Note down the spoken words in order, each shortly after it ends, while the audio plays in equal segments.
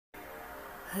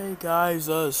Hey guys,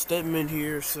 Stedman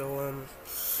here.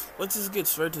 Let's just get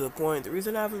straight to the point. The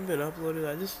reason I haven't been uploaded,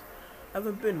 I just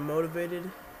haven't been motivated.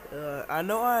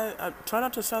 I try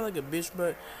not to sound like a bitch,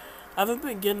 but I haven't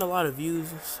been getting a lot of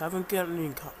views. I haven't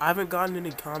gotten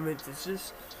any comments. It's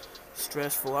just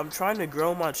stressful. I'm trying to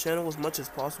grow my channel as much as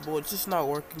possible. It's just not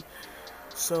working.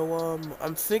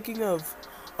 I'm thinking of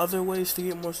other ways to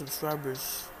get more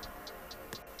subscribers.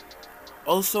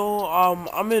 Also,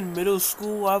 I'm in middle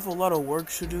school. I have a lot of work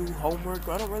to do, homework.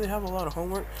 I don't really have a lot of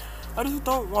homework. I just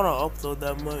don't want to upload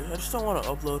that much. I just don't want to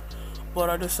upload.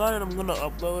 But I decided I'm gonna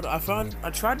upload. I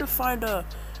tried to find a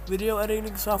video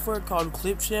editing software called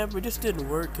Clipchamp. It just didn't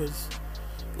work because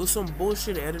it was some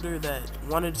bullshit editor that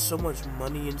wanted so much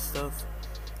money and stuff.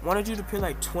 Wanted you to pay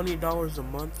like $20 a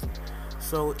month.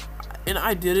 So, and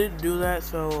I didn't do that.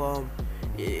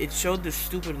 It showed this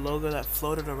stupid logo that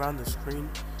floated around the screen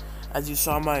as you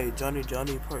saw my Johnny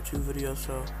Johnny part 2 video.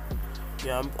 So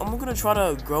yeah, I'm gonna try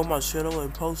to grow my channel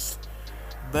and post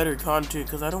better content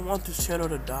because I don't want this channel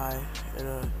to die.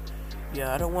 And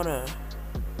yeah, I don't want to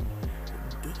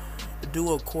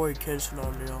do a Corey Kenshin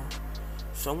on y'all.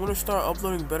 So I'm gonna start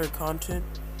uploading better content.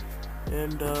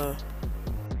 And the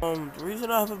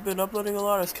reason I haven't been uploading a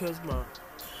lot is because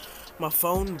my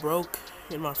phone broke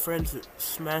and my friends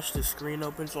smashed the screen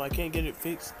open, so I can't get it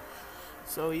fixed.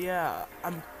 So yeah,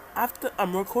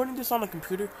 I'm recording this on a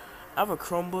computer. I have a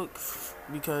Chromebook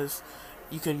because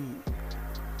you can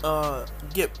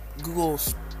get Google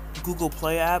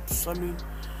Play apps.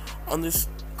 On this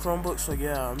Chromebook. So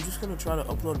yeah, I'm just gonna try to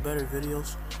upload better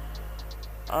videos.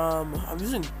 I'm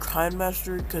using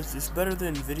KineMaster because it's better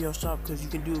than VideoShop because you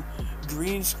can do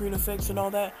green screen effects and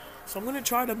all that. So I'm gonna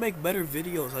try to make better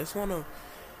videos. I just wanna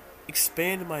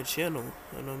expand my channel.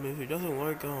 And if it doesn't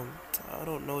work, I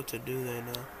don't know what to do then.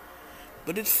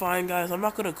 But it's fine, guys. I'm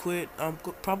not gonna quit. I'm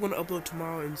probably gonna upload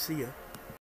tomorrow and see ya.